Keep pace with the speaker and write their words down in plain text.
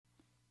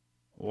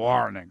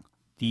Warning.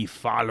 The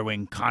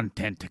following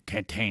content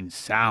contains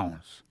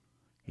sounds.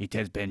 It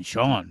has been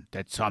shown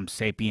that some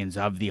sapiens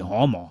of the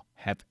Homo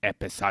have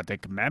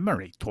episodic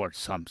memory towards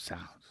some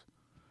sounds,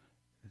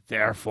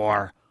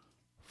 therefore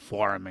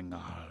forming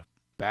a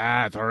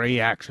bad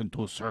reaction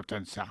to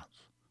certain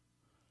sounds.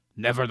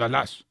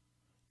 Nevertheless,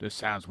 the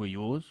sounds we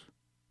use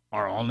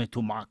are only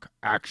to mock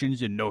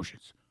actions and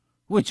notions,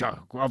 which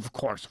are, of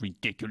course,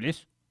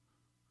 ridiculous.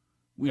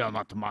 We are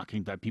not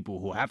mocking the people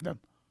who have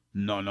them.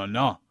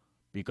 No.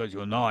 Because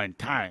in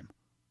time,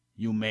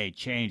 you may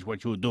change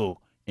what you do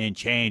and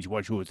change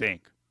what you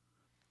think.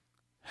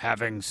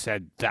 Having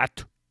said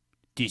that,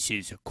 this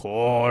is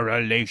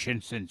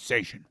Correlation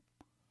Sensation,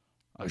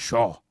 a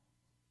show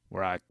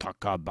where I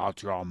talk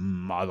about your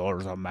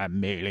mother's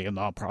mammalian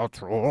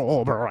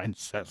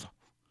protuberances.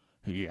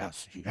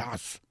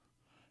 Yes.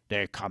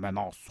 They come in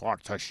all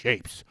sorts of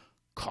shapes,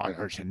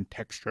 colors, and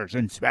textures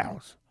and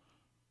smells.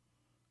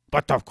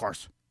 But of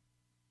course,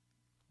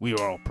 we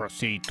will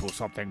proceed to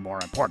something more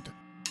important.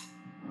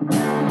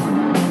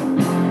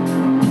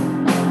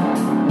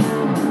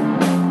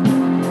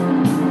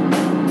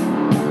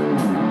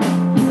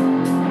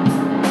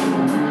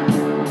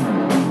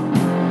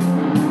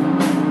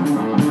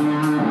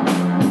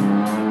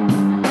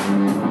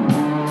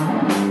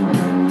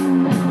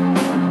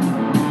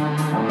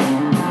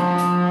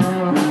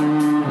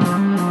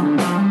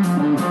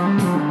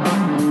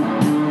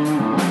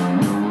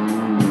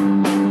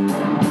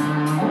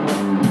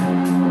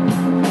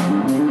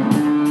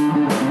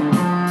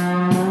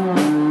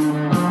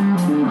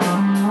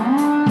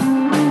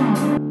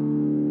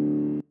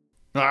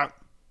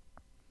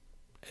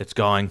 It's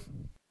going.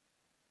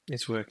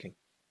 It's working.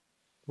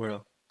 We're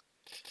all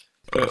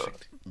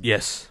perfect.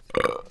 Yes.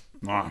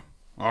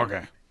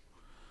 Okay.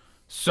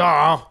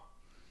 So,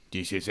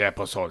 this is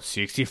episode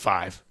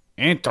 65,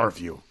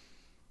 interview.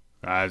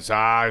 As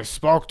I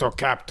spoke to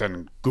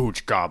Captain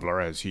Gooch Gobbler,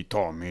 as he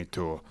told me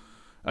to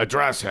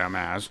address him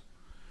as,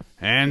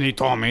 and he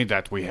told me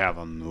that we have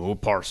a new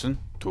person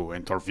to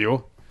interview,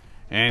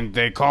 and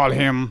they call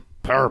him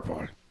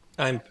Purple.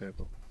 I'm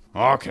purple.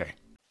 Okay.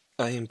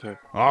 I am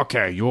purple.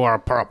 Okay, you are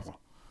purple.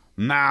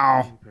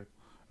 Now,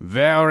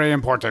 very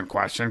important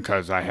question,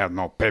 because I have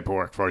no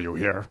paperwork for you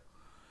here.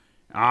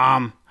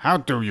 How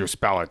do you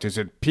spell it? Is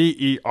it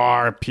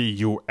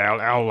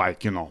P3rPull,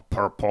 like,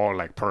 purple,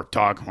 like per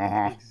tug?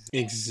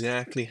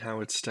 Exactly how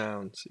it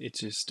sounds.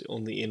 It's just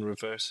only in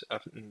reverse,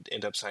 up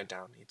and upside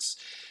down. It's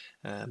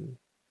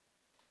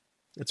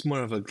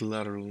more of a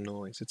guttural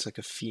noise. It's like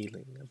a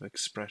feeling of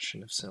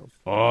expression of self.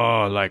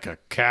 Oh, like a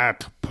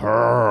cat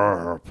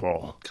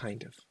purple.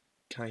 Kind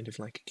of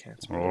like a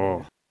cat's.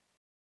 Oh.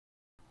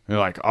 You're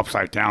like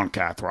upside down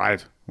cat,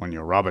 right? When you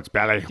rub its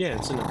belly. Yeah,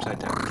 it's an upside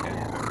down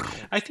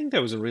cat. I think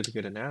that was a really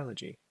good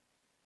analogy.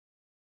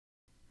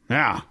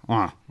 Yeah,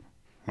 well,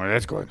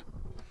 that's good.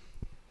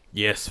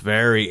 Yes,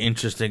 very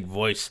interesting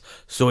voice.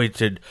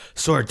 Sorted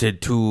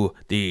to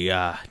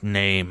the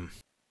name.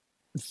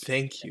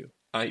 Thank you.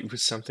 It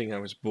was something I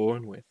was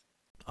born with.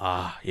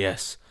 Ah,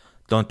 yes.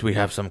 Don't we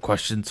have some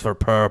questions for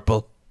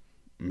Purple?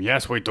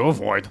 Yes, we do,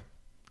 Void.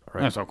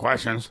 Right. There's some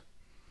questions.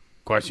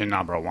 Question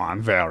number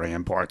 1, very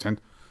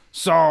important.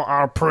 So,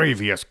 our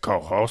previous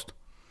co-host,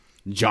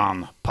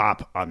 John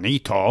Pop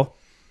Anito,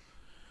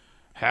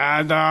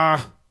 had,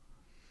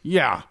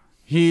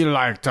 he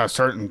liked a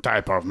certain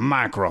type of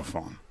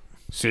microphone.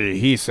 See,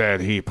 he said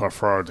he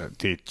preferred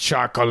the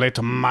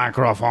chocolate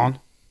microphone.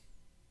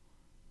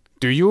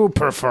 Do you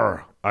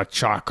prefer a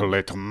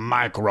chocolate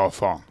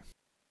microphone?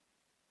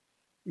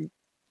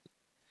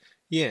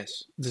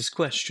 Yes, this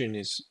question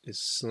is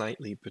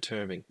slightly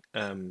perturbing,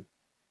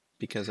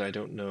 because I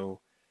don't know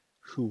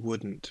who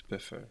wouldn't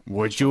prefer.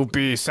 Would you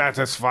be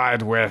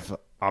satisfied with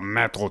a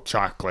metal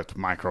chocolate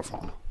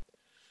microphone?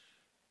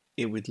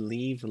 It would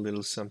leave a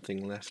little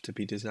something left to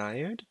be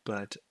desired,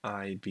 but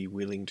I'd be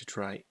willing to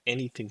try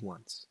anything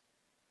once.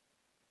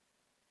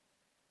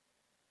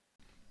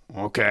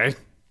 Okay,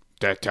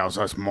 that tells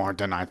us more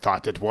than I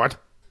thought it would.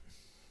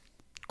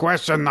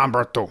 Question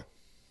number 2.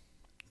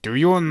 Do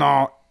you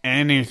know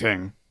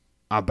anything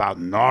about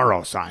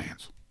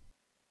neuroscience?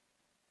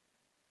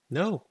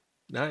 No,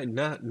 not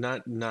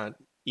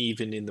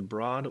even in the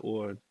broad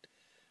or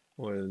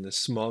in the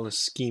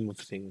smallest scheme of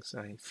things.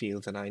 I feel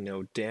that I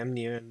know damn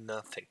near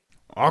nothing.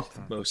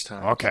 Okay. Most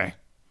times. Okay.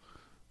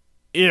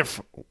 If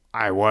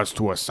I was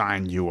to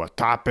assign you a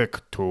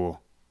topic to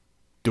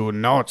do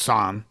notes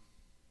on,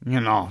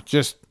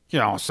 just,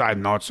 side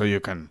notes so you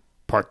can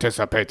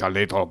participate a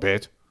little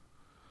bit,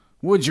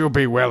 would you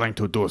be willing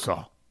to do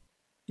so?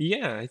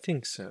 Yeah, I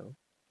think so.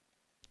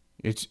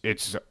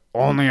 It's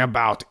only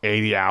about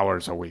 80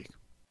 hours a week.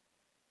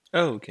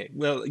 Oh, okay.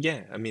 Well,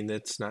 yeah, I mean,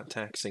 that's not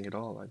taxing at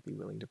all. I'd be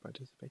willing to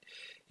participate.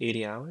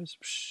 80 hours?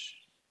 Psh.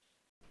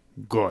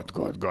 Good.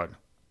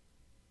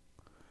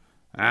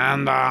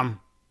 And,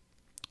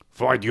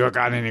 Void, you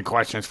got any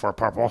questions for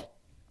Purple?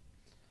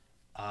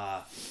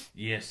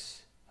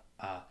 Yes.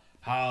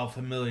 How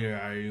familiar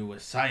are you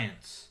with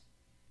science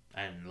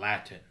and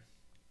Latin?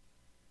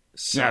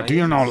 Yeah, do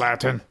you know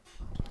Latin?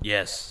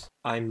 Yes.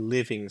 I'm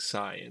living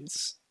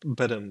science.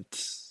 But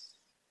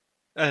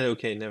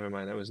okay, never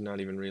mind. That was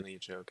not even really a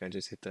joke. I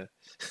just hit the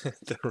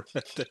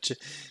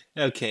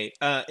okay.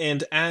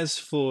 And as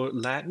for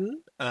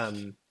Latin,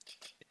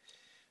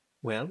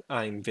 well,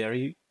 I'm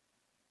very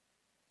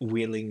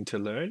willing to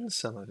learn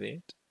some of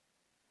it.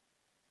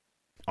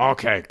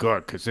 Okay,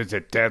 good, because it's a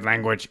dead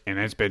language, and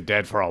it's been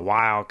dead for a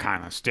while,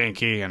 kind of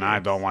stinky, and I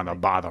don't want to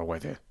bother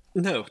with it.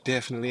 No,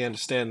 definitely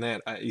understand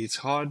that. It's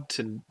hard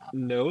to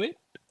know it,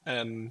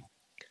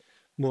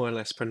 more or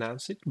less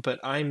pronounce it, but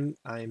I'm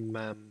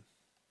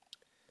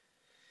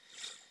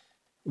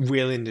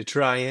willing to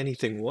try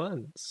anything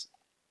once.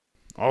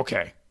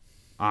 Okay.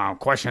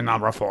 Question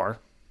number 4.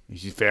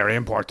 This is very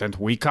important.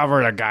 We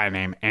covered a guy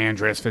named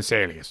Andres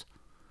Vesalius.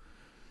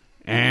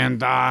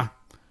 And,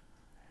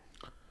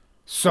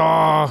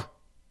 so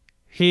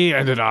he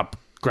ended up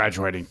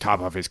graduating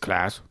top of his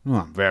class.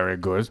 Very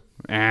good.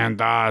 And,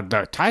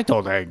 the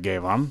title they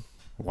gave him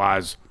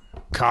was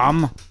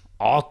Cum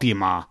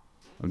Ultima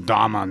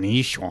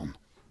Domination.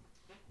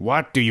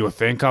 What do you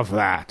think of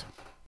that?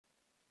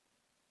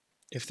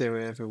 If there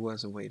ever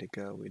was a way to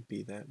go, it'd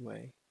be that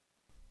way.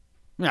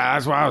 Yeah,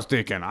 that's what I was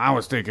thinking. I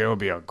was thinking it would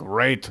be a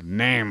great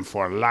name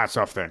for lots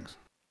of things.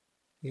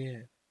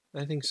 Yeah,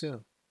 I think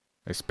so.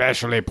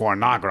 Especially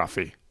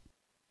pornography.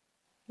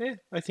 Yeah,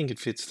 I think it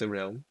fits the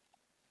realm.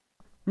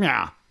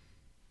 Yeah,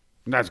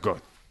 that's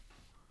good.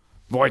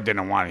 Void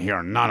didn't want to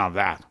hear none of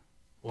that.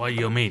 What do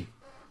you mean?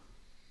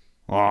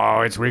 Oh,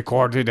 it's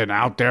recorded and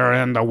out there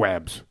in the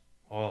webs.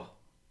 Oh.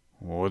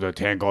 Oh, the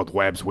tangled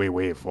webs we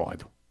weave,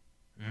 Void.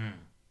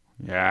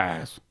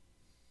 Yes.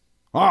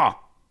 Oh,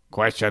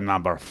 question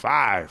number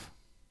 5.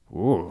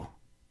 Ooh,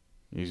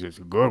 this is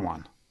a good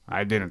one.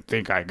 I didn't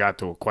think I got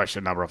to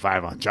question number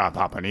 5 on John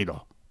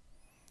Papanito.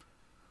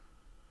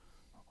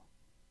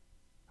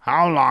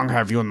 How long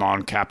have you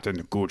known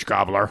Captain Gooch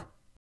Gobbler?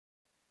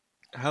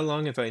 How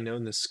long have I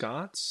known the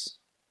Scots?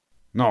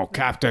 No,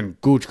 Captain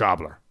Gooch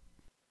Gobbler.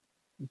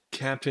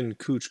 Captain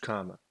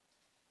Coochkama.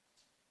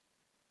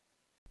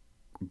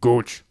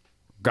 Gooch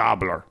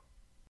Gobbler.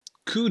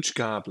 Cooch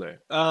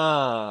Gobbler.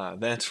 Ah,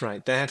 that's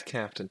right, that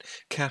captain.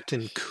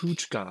 Captain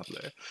Cooch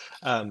Gobbler.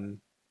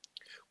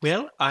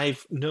 Well,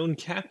 I've known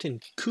Captain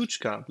Cooch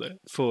Gobbler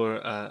for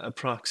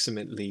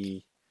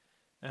approximately,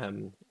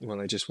 well,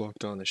 I just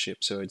walked on the ship,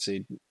 so I'd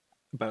say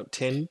about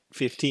 10,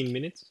 15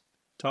 minutes,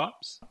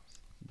 tops.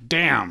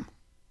 Damn.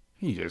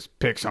 He just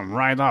picks them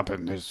right up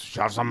and just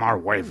shoves them our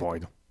way,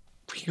 Void.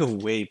 We go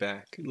way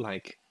back,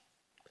 like,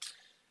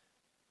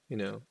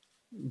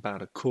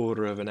 about a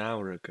quarter of an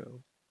hour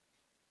ago.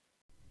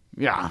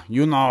 Yeah,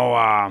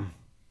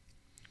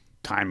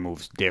 time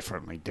moves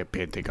differently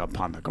depending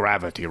upon the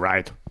gravity,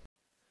 right?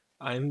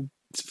 I'm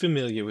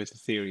familiar with the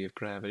theory of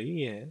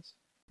gravity, yes.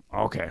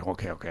 Okay.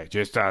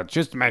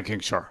 Just making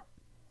sure.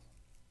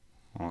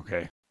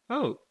 Okay.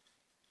 Oh,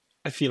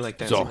 I feel like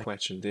that's So- a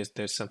question.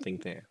 There's something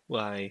there.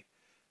 Why,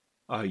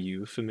 are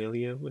you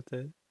familiar with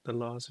the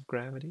laws of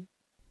gravity?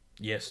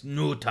 Yes,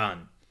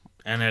 Newton.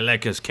 And I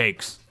like his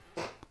cakes.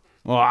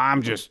 Well,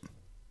 I'm just...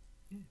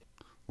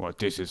 Well,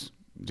 this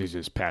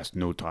is past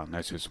Newton.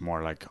 This is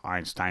more like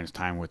Einstein's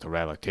time with the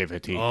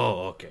relativity.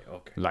 Oh, okay.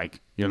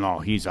 Like,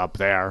 he's up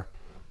there,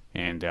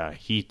 and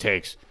he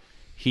takes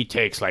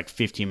like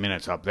 15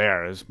 minutes up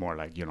there. It's more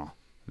like, a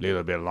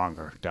little bit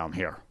longer down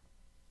here.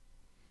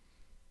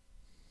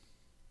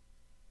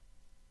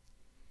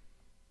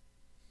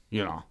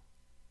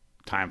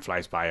 Time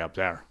flies by up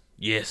there.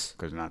 Yes.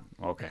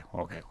 Okay.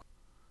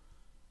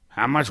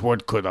 How much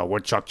wood could a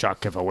woodchuck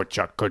chuck if a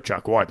woodchuck could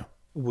chuck wood?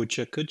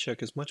 Woodchuck could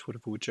chuck as much wood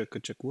if a woodchuck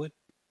could chuck wood.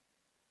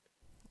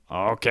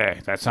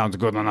 Okay, that sounds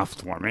good enough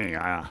for me.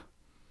 Yeah,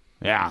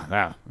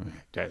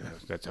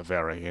 that's a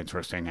very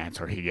interesting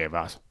answer he gave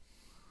us.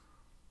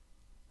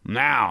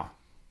 Now,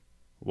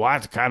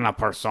 what kind of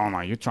persona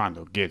are you trying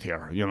to get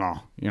here? You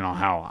know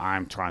how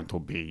I'm trying to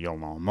be,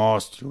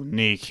 most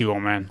unique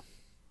human.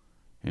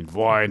 And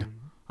Void,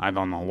 I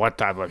don't know what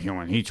type of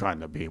human he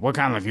trying to be. What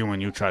kind of human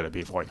you try to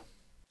be, Void?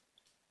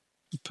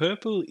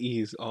 Purple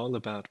is all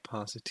about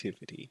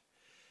positivity.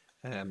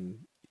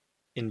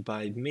 And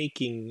by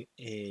making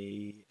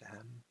a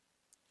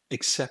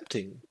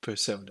accepting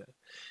persona,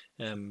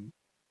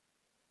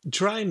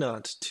 try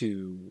not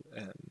to...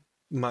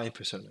 my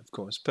persona, of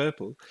course,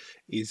 Purple,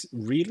 is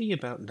really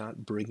about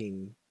not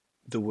bringing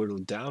the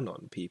world down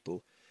on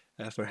people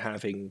for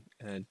having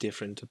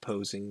different,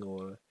 opposing,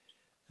 or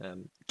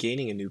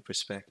gaining a new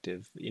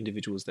perspective.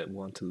 Individuals that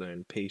want to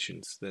learn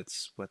patience,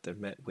 that's what they're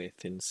met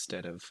with,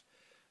 instead of,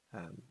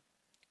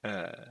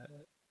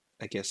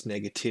 I guess,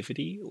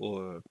 negativity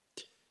or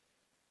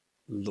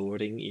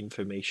lording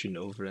information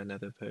over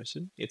another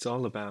person. It's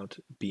all about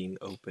being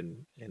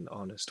open and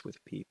honest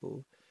with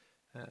people.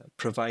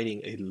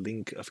 Providing a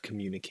link of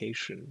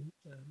communication,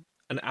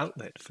 an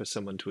outlet for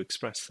someone to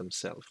express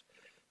themselves.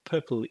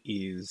 Purple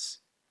is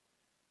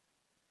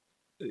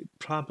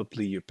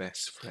probably your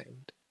best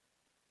friend.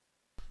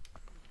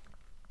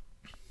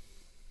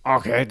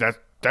 Okay,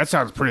 that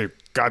sounds pretty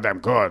goddamn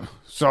good.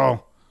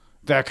 So,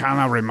 that kind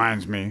of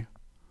reminds me,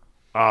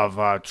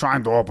 of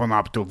trying to open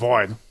up to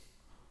Void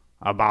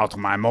about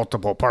my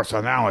multiple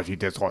personality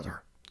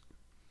disorder.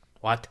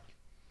 What?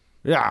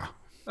 Yeah.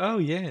 Oh,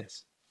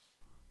 yes.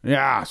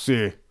 Yeah,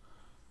 see,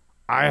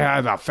 I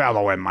had a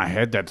fellow in my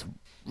head that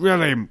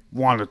really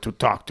wanted to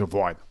talk to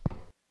Void.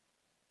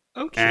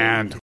 Okay.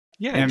 And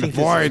yeah, I and think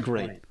Void, this is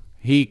great.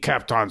 he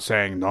kept on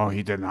saying no,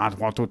 he did not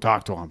want to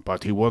talk to him,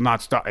 but he will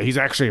not stop. He's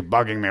actually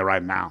bugging me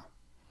right now.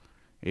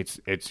 It's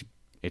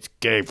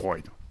gay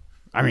Void.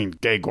 I mean,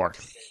 gay Gork.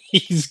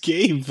 He's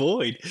gay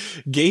void.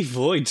 Gay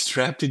void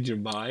strapped in your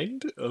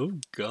mind? Oh,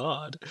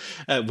 God.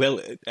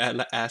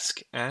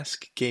 Ask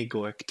Gay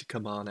Gork to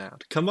come on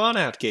out. Come on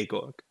out, Gay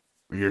Gork.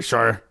 You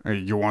sure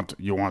you want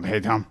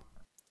hate him?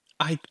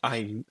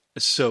 I'm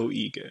so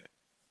eager.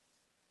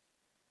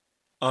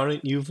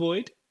 Aren't you,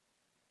 Void?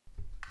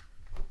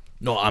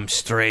 No, I'm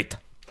straight.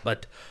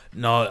 But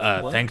no,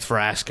 What? thanks for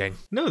asking.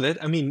 No,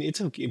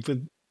 it's okay. But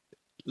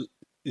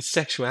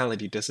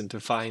sexuality doesn't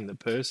define the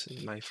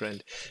person, my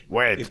friend.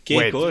 Wait, If Gay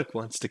wait. Gork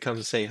wants to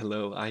come say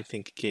hello, I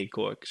think Gay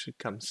Gork should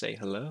come say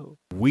hello.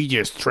 We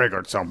just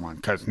triggered someone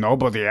because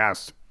nobody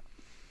asked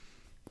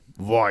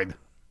Void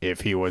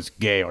if he was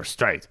gay or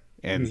straight.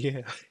 And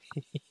Yeah,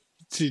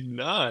 did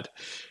not.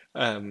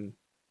 Thank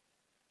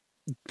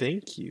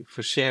you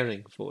for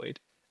sharing, Void.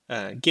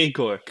 Gay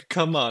Gork,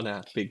 come on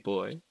out, big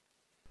boy.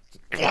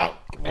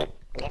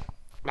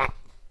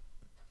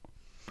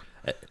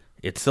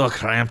 It's so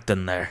cramped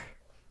in there.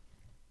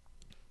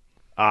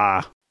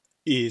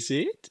 Is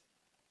it?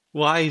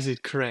 Why is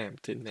it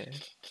cramped in there?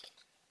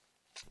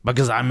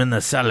 Because I'm in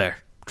the cellar.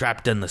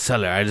 Trapped in the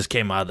cellar. I just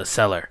came out of the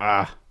cellar.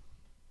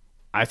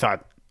 I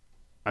thought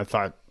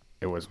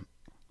it was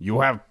you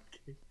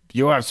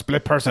have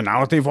split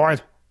personality,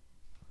 Void.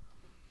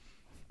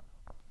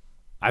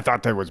 I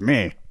thought that was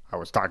me I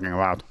was talking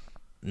about.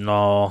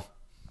 No.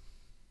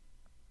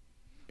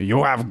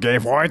 You have gay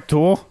Void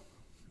too?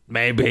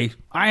 Maybe.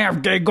 I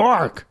have gay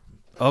Gork.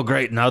 Oh,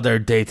 great. Now they're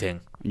dating.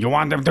 You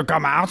want them to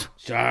come out?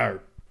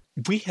 Sure.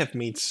 We have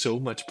made so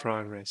much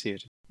progress here.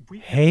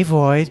 Hey,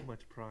 Void.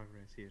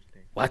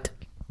 What?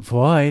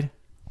 Void.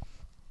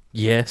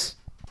 Yes.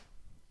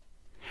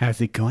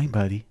 How's it going,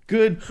 buddy?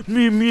 Good.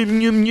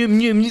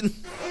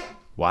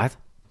 What?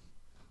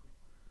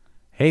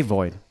 Hey,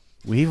 Void.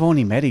 We've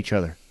only met each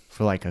other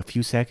for like a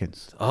few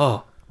seconds.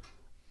 Oh.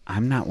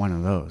 I'm not one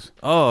of those.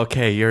 Oh,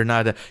 okay. You're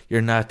not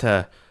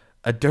a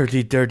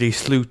dirty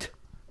sloot.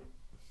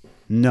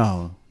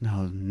 No,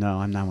 I'm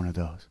not one of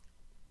those.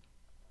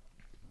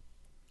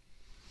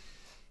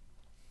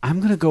 I'm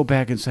gonna go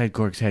back inside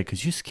Gork's head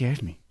because you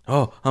scared me.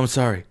 Oh, I'm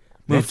sorry.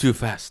 Move too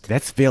fast.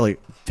 That's very,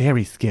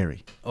 very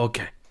scary.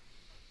 Okay.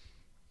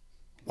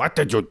 What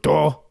did you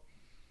do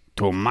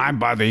to my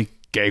buddy,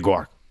 gay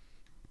Gork?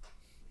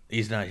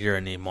 He's not here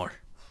anymore.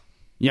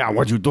 Yeah,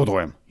 what'd you do to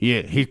him?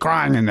 He's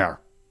crying in there.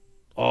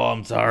 Oh,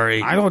 I'm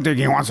sorry. I don't think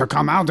he wants to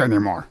come out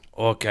anymore.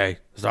 Okay.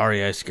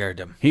 Sorry I scared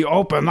him. He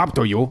opened up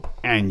to you,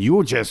 and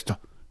you just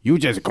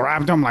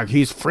grabbed him like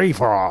he's free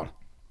for all.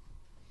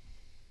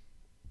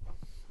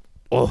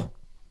 Oh,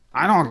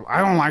 I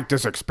don't like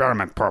this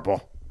experiment,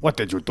 Purple. What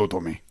did you do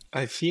to me?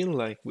 I feel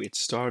like it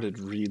started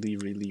really,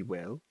 really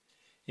well,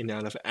 and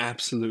out of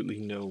absolutely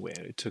nowhere,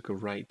 it took a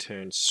right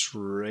turn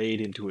straight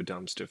into a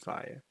dumpster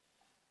fire.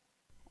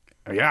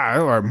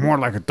 Yeah, or more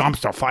like a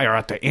dumpster fire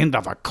at the end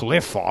of a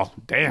cliff fall.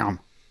 Damn.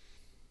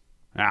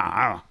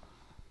 Yeah,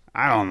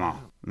 I don't know.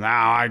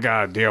 Now I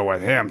gotta deal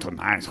with him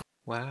tonight.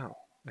 Wow,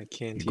 I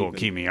can't You go even,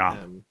 keep me up.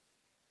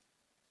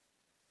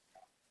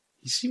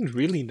 He seemed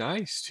really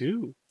nice,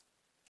 too.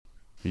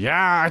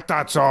 Yeah, I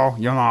thought so.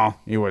 You know,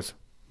 he was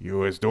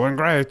doing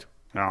great.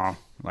 You know,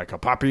 like a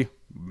puppy,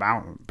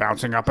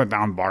 bouncing up and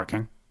down,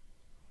 barking.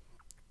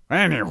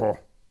 Anywho,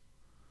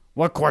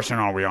 what question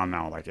are we on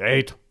now? Like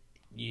 8?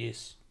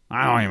 Yes.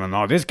 I don't even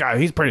know. This guy,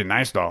 he's pretty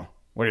nice though.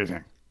 What do you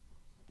think?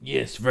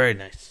 Yes, very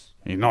nice.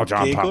 He's no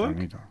John Gay Putnam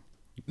Gork? either.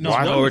 No,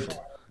 What?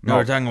 no,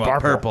 we're talking about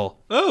purple.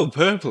 Oh,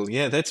 purple.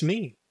 Yeah, that's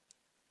me.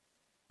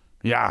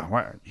 Yeah,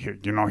 well,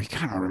 you know, he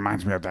kind of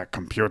reminds me of that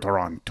computer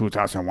on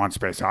 2001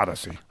 Space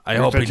Odyssey. I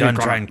You hope he think doesn't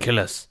he's try gonna- and kill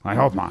us. I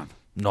hope not.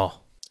 No.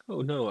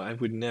 Oh, no, I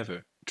would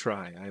never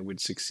try. I would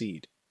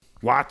succeed.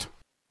 What?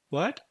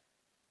 What?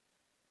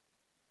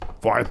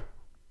 Void?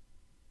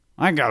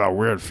 I got a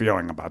weird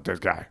feeling about this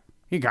guy.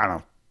 He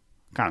kind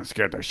of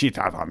scared the shit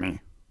out of me.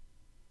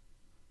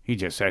 He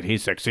just said he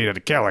succeeded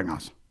at killing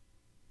us.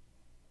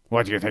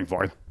 What do you think,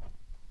 Void?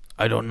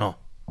 I don't know.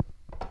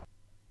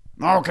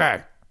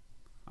 Okay.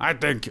 I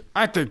think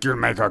you'll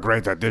make a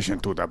great addition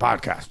to the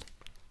podcast.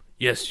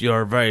 Yes,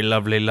 your very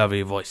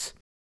lovely voice.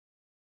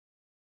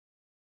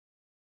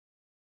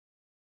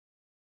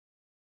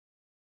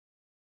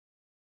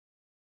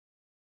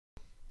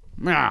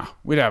 Yeah,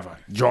 we'd have a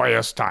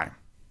joyous time.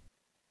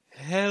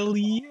 Hell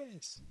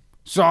yes.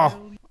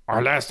 So,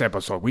 our last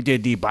episode, we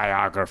did the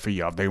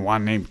biography of the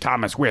one named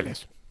Thomas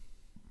Willis.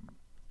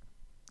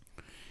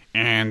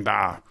 And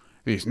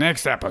this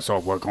next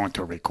episode we're going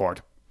to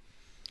record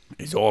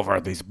is over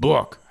this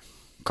book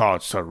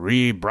called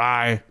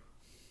Cerebri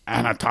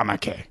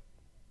Anatomicae.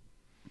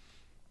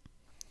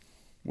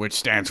 which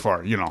stands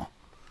for,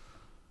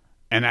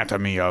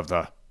 anatomy of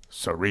the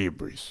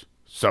cerebris.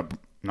 Of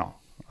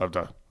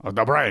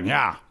the brain,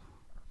 yeah.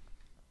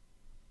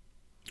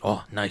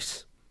 Oh,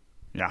 nice.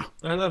 Yeah,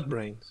 I love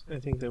brains. I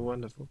think they're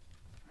wonderful.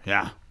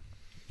 yeah.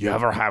 You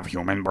ever have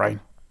human brain?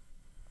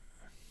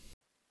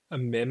 A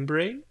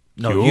membrane?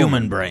 No,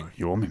 human brain.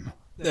 Human.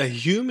 A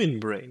human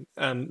brain?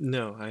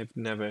 No, I've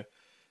never.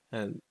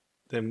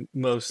 They're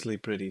mostly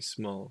pretty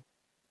small.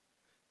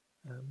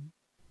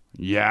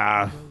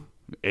 Yeah,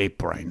 ape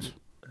brains.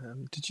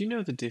 Did you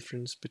know the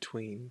difference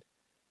between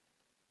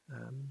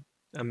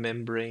a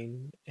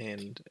membrane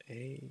and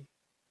a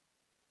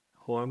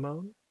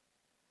hormone?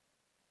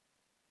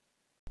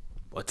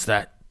 What's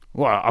that?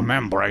 Well, a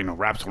membrane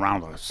wraps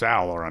around a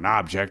cell or an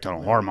object, and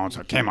a hormone's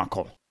a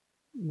chemical.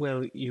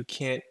 Well, you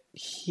can't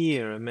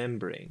hear a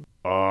membrane.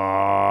 Oh,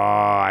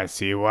 I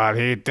see what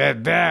he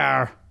did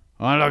there.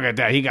 Oh, look at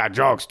that. He got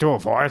jokes, too,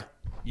 for it.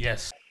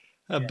 Yes.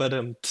 But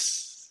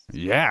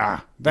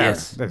Yeah,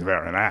 that's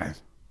very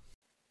nice.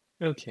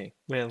 Okay,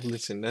 well,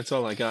 listen, that's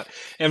all I got.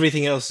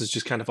 Everything else is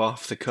just kind of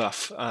off the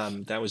cuff.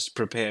 That was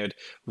prepared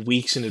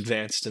weeks in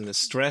advance, and the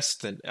stress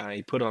that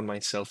I put on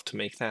myself to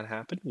make that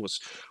happen was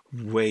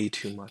way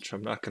too much.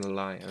 I'm not going to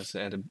lie. I was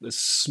at a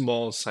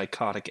small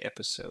psychotic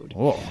episode.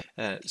 Oh,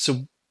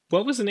 So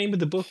what was the name of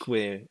the book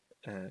where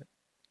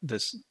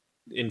this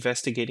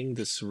investigating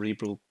the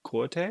cerebral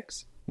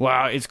cortex?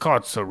 well, it's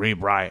called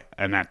Cerebri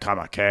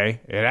Anatomicae.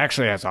 It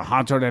actually has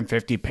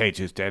 150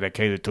 pages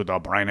dedicated to the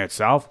brain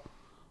itself,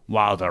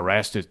 while the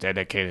rest is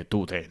dedicated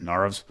to the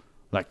nerves,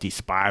 like the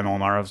spinal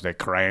nerves, the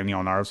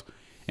cranial nerves,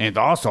 and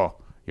also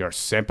your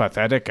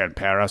sympathetic and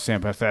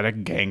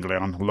parasympathetic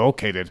ganglion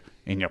located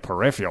in your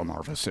peripheral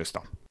nervous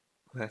system.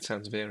 That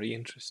sounds very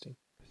interesting.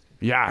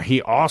 Yeah,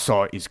 he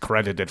also is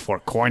credited for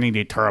coining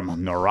the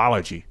term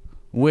neurology,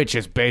 which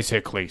is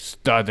basically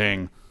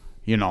studying,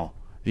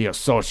 the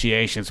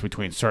associations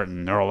between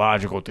certain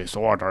neurological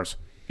disorders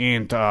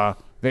and the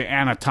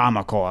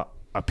anatomical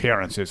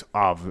appearances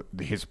of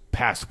his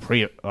past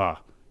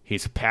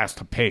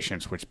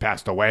patients which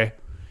passed away.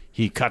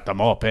 He cut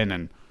them open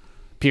and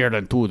peered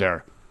into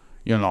their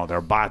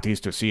bodies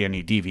to see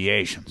any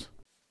deviations.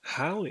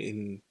 How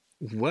did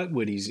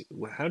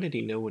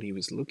he know what he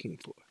was looking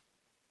for?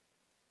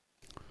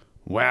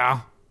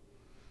 Well,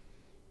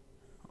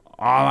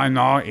 all I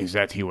know is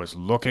that he was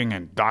looking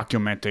and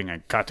documenting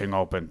and cutting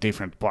open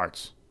different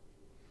parts.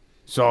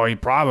 So he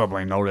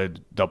probably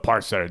noted the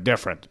parts that are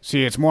different.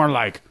 See, it's more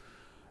like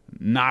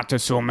not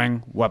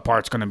assuming what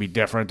part's going to be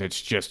different.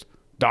 It's just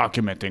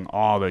documenting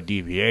all the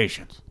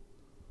deviations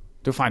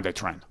to find a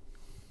trend.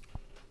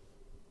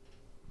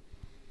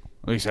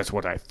 At least that's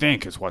what I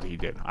think is what he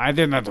did. I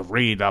didn't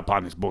read up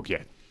on his book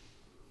yet.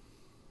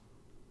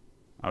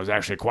 I was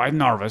actually quite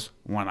nervous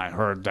when I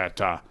heard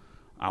that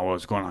I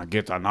was going to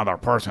get another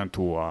person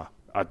to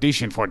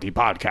audition for the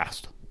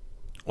podcast.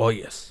 Oh,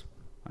 yes.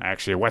 I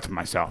actually wet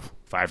myself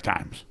 5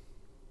 times.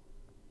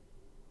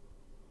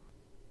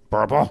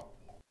 Purple?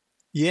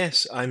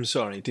 Yes, I'm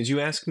sorry. Did you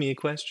ask me a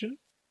question?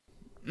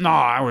 No,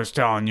 I was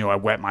telling you I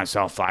wet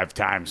myself 5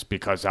 times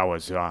because I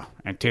was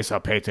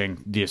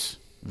anticipating this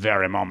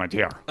very moment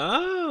here.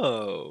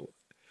 Oh,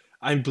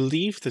 I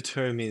believe the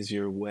term is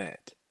you're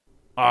wet.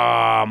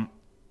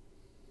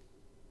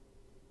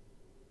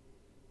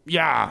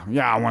 Yeah,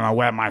 when I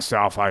wet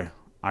myself, I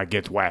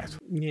get wet.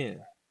 Yeah,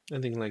 I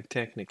think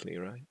technically,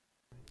 right?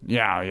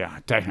 Yeah,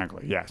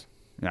 technically, yes.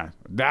 Yeah,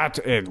 that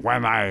is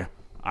when I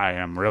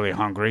am really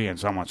hungry and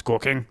someone's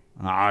cooking,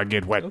 I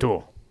get wet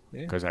too.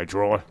 Because I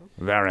drool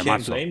very much.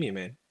 Can't blame you,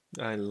 man.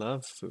 I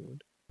love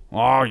food.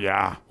 Oh,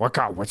 yeah.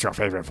 What's your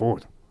favorite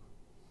food?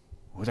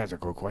 Oh, that's a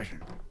good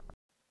question.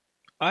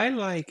 I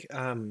like,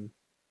 no,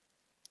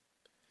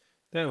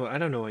 I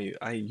don't know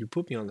why you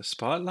put me on the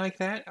spot like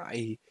that.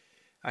 I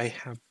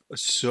have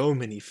so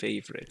many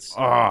favorites.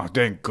 Oh,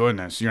 thank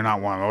goodness. You're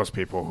not one of those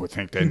people who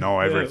think they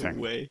know everything.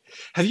 No way.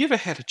 Have you ever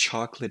had a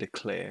chocolate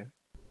eclair?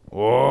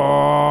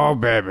 Oh,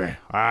 baby.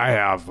 I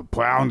have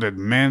pounded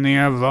many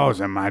of those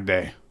in my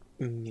day.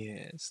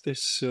 Yes, they're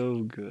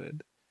so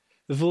good.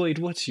 Void,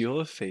 what's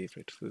your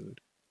favorite food?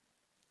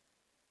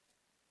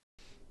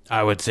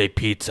 I would say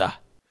pizza.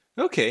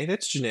 Okay,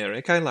 that's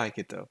generic. I like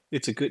it, though.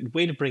 It's a good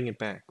way to bring it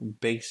back.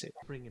 Basic.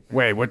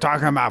 Wait, we're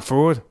talking about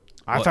food?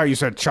 I thought you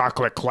said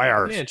chocolate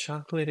eclairs. Yeah,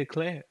 chocolate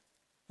eclair.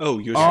 Oh,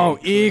 you're Oh,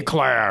 saying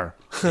eclair.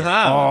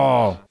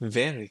 Oh.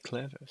 Very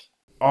clever.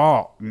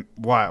 Oh,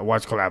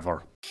 what's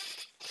clever?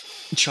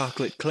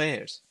 Chocolate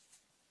eclairs.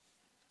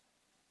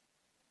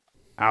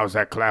 How's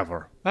that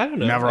clever? I don't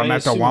know. Never I met a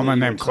assumed that woman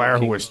you were named Claire who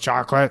talking- was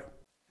chocolate?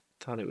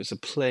 Thought it was a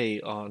play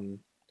on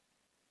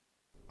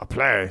A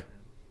play?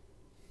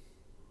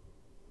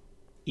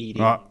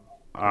 eating Uh,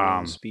 your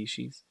own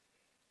species.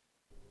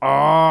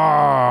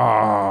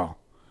 Oh.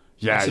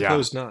 Yeah, I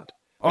suppose not.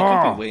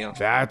 I could be way off.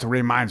 That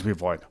reminds me,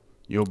 Void.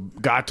 You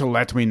got to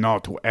let me know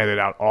to edit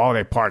out all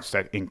the parts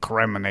that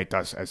incriminate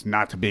us as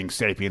not being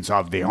sapiens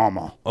of the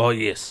Homo. Oh,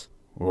 yes.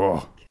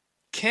 Oh.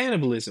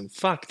 Cannibalism.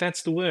 Fuck,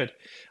 that's the word.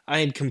 I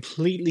had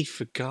completely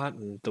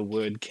forgotten the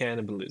word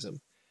cannibalism.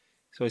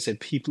 So I said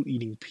people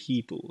eating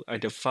people. I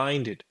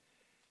defined it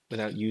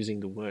without using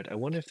the word. I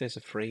wonder if there's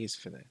a phrase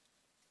for that.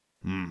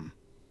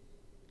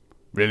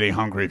 Really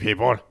hungry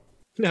people?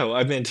 No,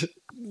 I meant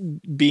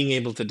being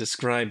able to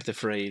describe the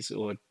phrase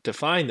or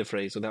define the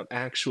phrase without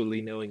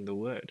actually knowing the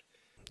word.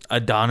 A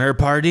Donner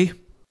Party?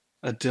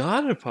 A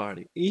Donner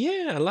Party.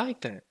 Yeah, I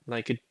like that.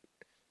 Like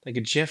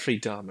a Jeffrey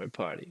Dahmer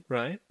party,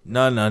 right?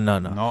 No.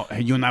 No,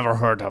 you never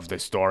heard of the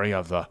story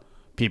of the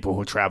people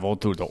who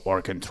traveled through the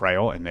Oregon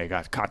Trail and they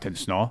got caught in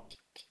snow?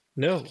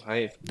 No,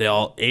 I. They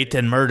all ate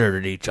and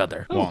murdered each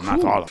other. Oh, Well, cool.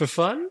 not all of For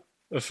fun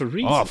or for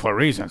reason? Oh, for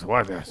reasons.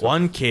 What is?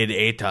 One kid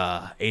ate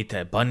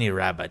a bunny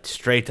rabbit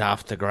straight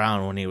off the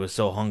ground when he was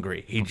so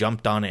hungry. He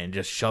jumped on it and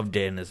just shoved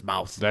it in his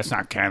mouth. That's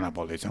not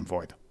cannibalism,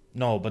 Void.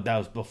 No, but that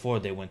was before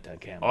they went to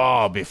camp.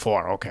 Oh,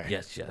 before. Okay.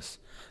 Yes.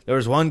 There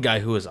was one guy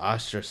who was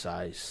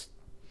ostracized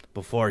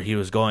before he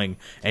was going,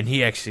 and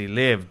he actually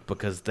lived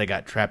because they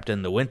got trapped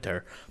in the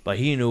winter, but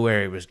he knew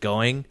where he was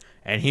going,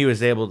 and he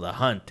was able to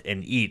hunt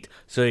and eat,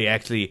 so he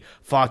actually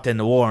fought in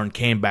the war and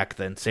came back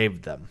then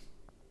saved them.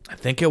 I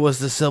think it was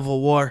the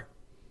Civil War.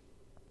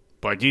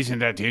 But isn't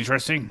that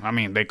interesting? I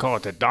mean, they call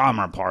it the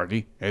Dahmer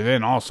Party. And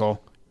then also,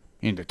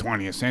 in the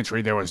 20th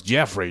century, there was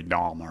Jeffrey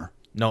Dahmer.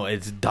 No,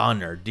 it's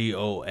Donner,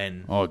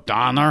 D-O-N. Oh,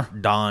 Donner?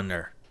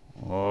 Donner.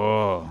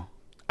 Oh.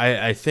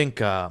 I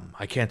think,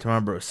 I can't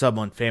remember,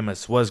 someone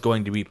famous was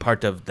going to be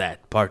part of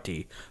that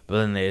party, but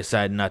then they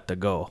decided not to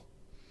go.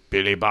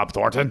 Billy Bob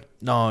Thornton?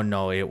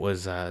 No, it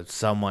was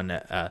someone,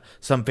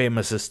 some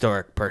famous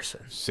historic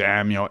person.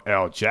 Samuel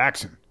L.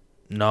 Jackson?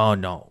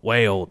 No,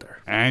 way older.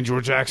 Andrew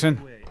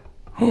Jackson?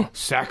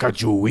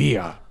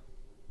 Sacagawea.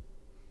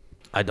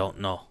 I don't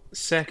know.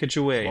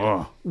 Sacagawea.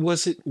 Oh.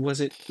 Was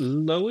it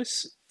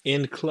Lois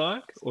and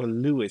Clark or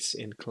Lewis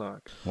and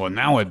Clark? Well,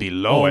 now it'd be Oh,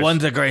 Lois.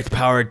 one's a great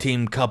power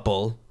team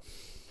couple.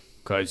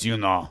 Because, you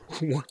know,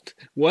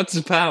 What's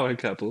a power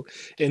couple?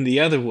 And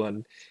the other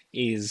one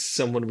is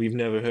someone we've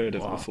never heard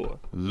of before.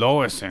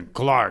 Lois and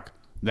Clark.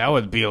 That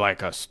would be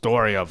like a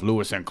story of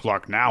Lewis and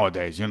Clark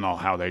nowadays. You know,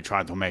 how they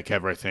try to make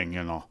everything,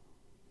 you know,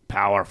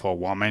 powerful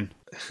woman.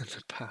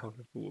 The power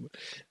woman.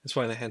 That's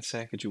why they had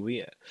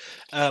Sacagawea.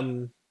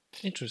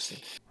 Interesting.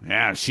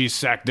 Yeah, she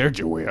sacked their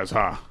Julias,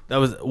 huh?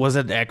 That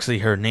wasn't actually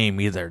her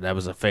name either. That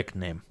was a fake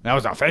name. That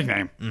was a fake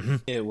name.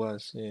 It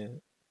was, yeah.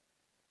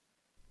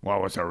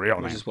 What was her real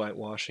Which name? is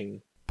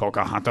whitewashing.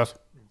 Pocahontas?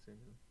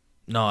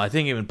 No, I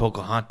think even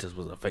Pocahontas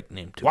was a fake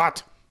name too.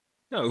 What?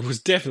 No, it was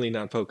definitely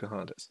not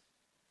Pocahontas.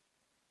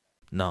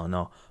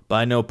 No. But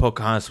I know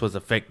Pocahontas was a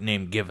fake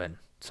name given.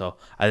 So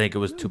I think it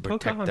was to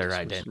protect their Pocahontas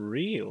identity. was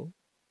real.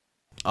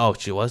 Oh,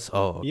 she was?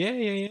 Oh.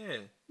 Yeah.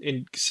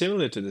 And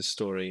similar to this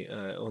story,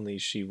 only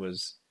she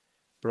was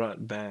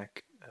brought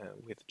back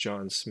with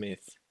John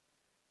Smith.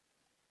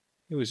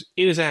 It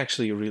was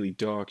actually a really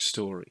dark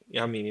story.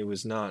 I mean, it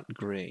was not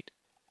great.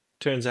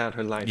 Turns out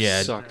her life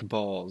sucked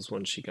balls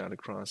when she got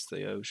across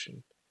the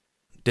ocean.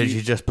 Did she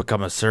just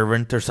become a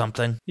servant or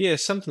something? Yeah,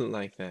 something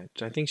like that.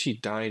 I think she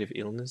died of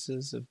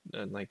illnesses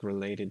like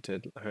related to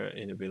her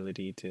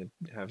inability to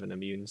have an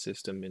immune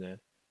system in a...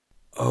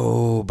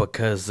 Oh,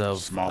 because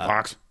of...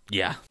 Smallpox?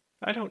 Yeah.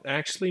 I don't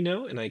actually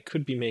know, and I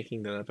could be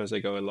making that up as I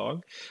go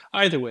along.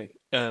 Either way,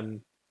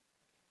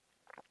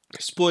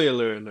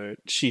 spoiler alert,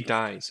 she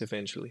dies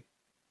eventually.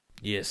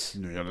 Yes.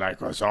 You're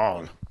like us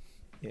all.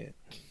 Yeah.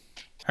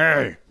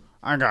 Hey,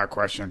 I got a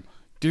question.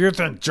 Do you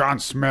think John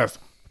Smith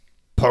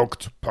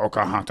poked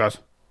Pocahontas?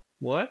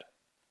 What?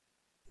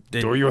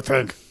 Do you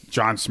think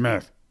John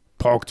Smith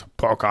poked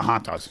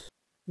Pocahontas?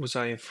 Was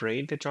I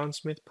afraid that John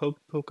Smith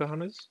poked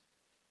Pocahontas?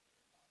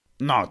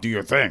 No, do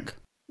you think?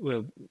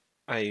 Well,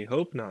 I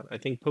hope not. I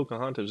think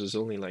Pocahontas was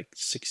only like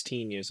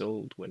 16 years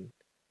old when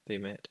they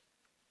met,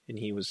 and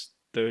he was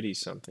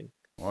 30-something.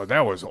 Well,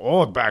 that was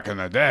old back in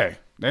the day.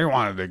 They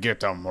wanted to get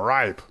them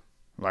ripe,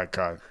 like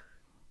I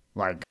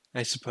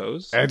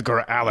suppose.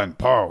 Edgar Allan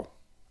Poe.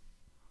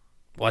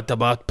 What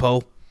about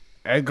Poe?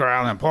 Edgar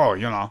Allan Poe,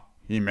 you know,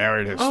 he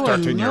married his Oh, I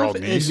 13-year-old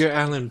love niece. Edgar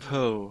Allan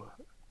Poe.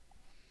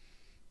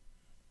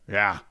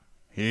 Yeah,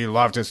 he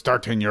loved his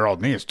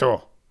 13-year-old niece, too.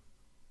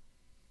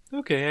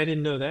 Okay, I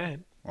didn't know that.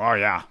 Oh,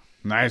 yeah,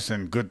 nice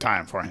and good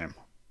time for him.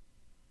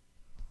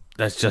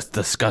 That's just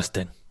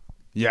disgusting.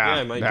 Yeah,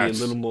 I might be a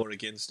little more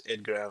against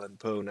Edgar Allan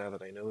Poe now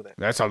that I know that.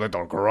 That's a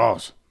little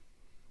gross.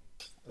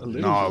 A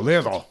little. No, a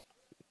little.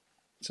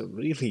 It's a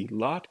really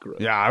lot gross.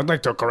 Yeah, I'd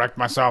like to correct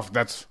myself.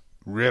 That's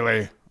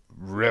really,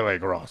 really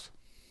gross.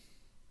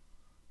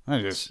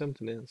 I just,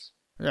 Something else.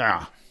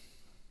 yeah.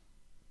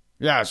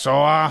 Yeah, so,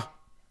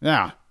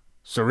 yeah.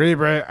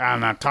 Cerebre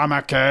and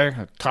Atomic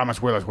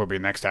Thomas Willis will be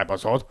next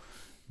episode.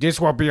 This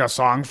will be a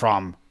song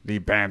from the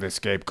band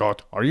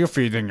Scapegoat. Are you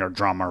feeding your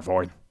drummer,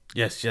 Void?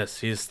 Yes,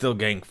 he's still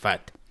getting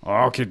fat.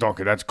 Okie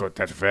dokie, that's good.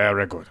 That's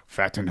very good.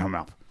 Fatten him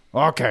up.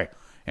 Okay,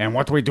 and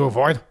what do we do,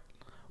 Void?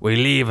 We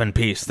leave in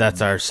peace.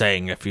 That's our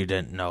saying, if you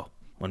didn't know,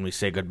 when we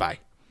say goodbye.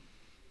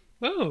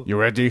 Oh, You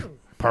ready?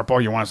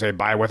 Purple, you want to say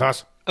bye with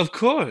us? of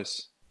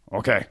course.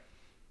 Okay.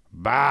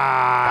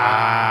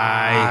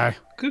 Bye.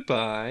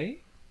 Goodbye.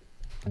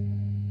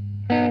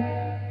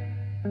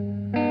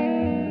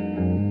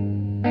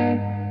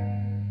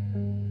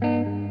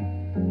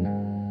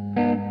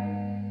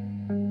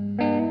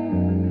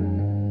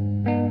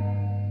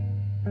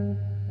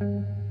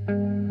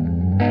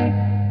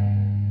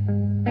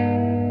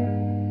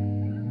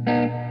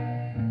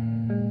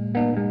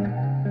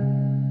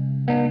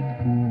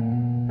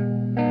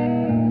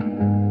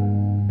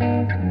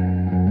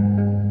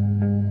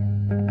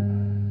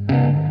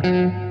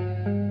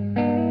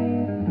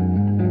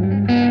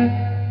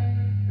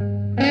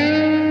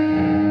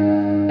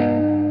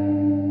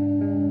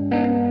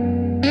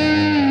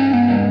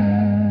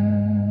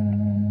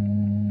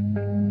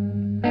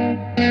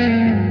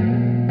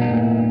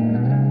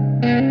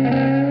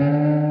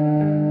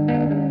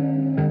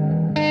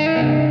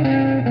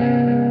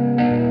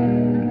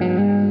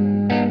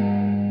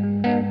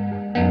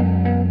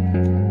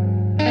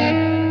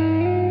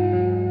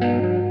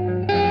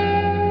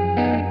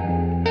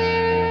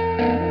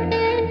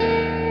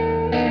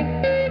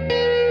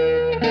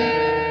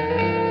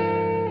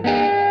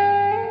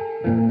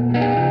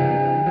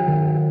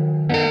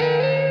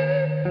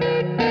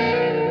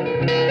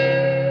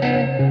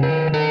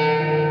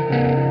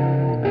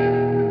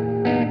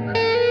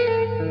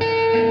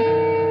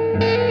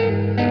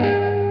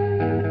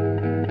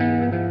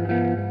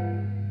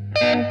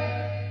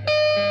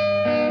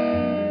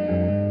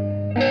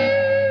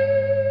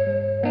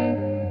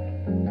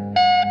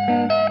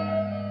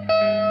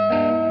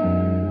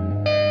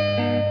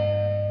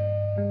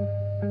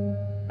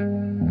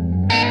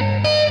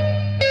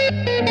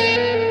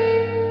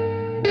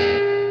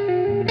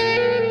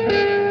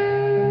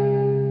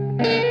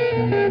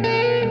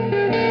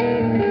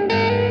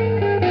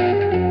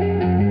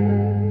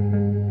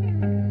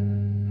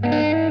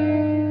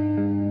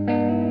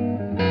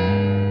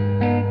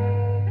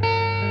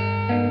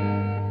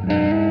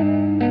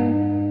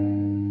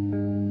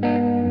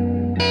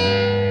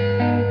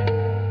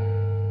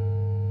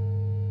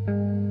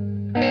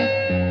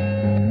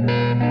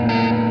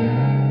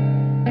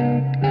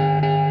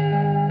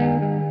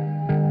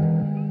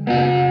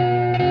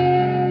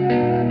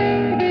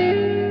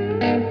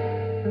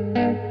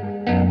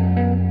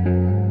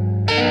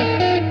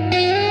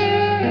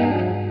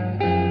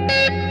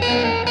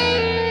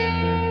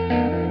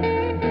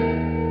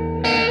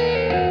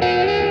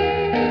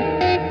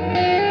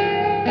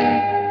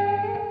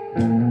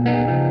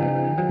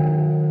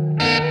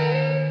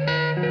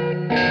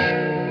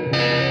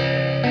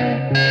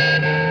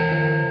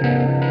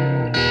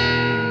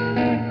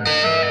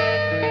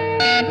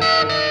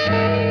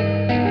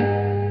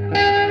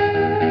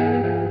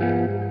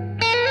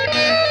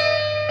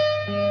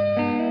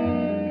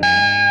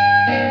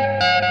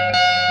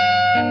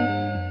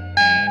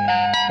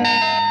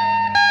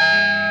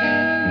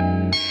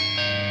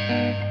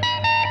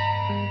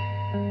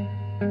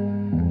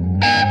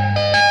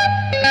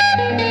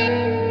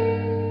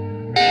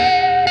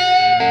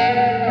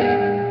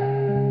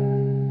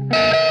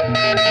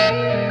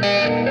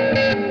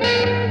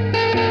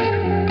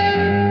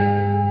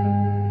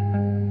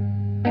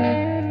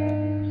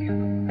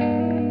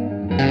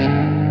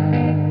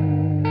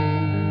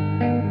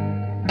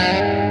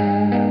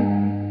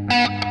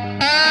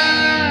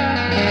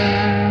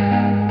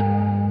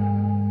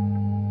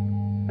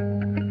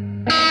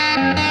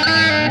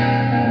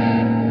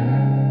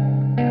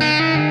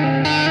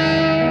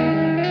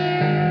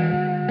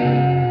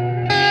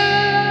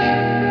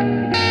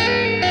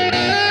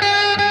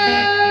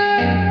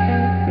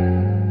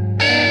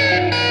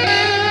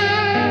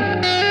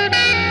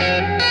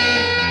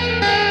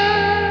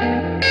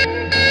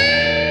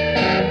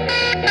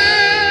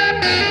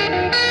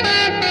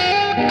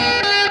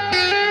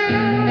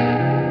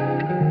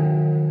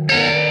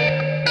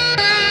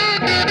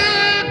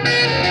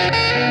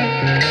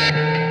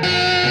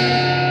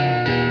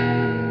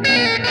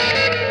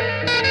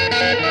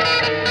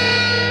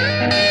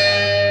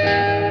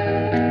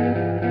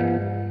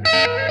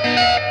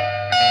 Gobbler.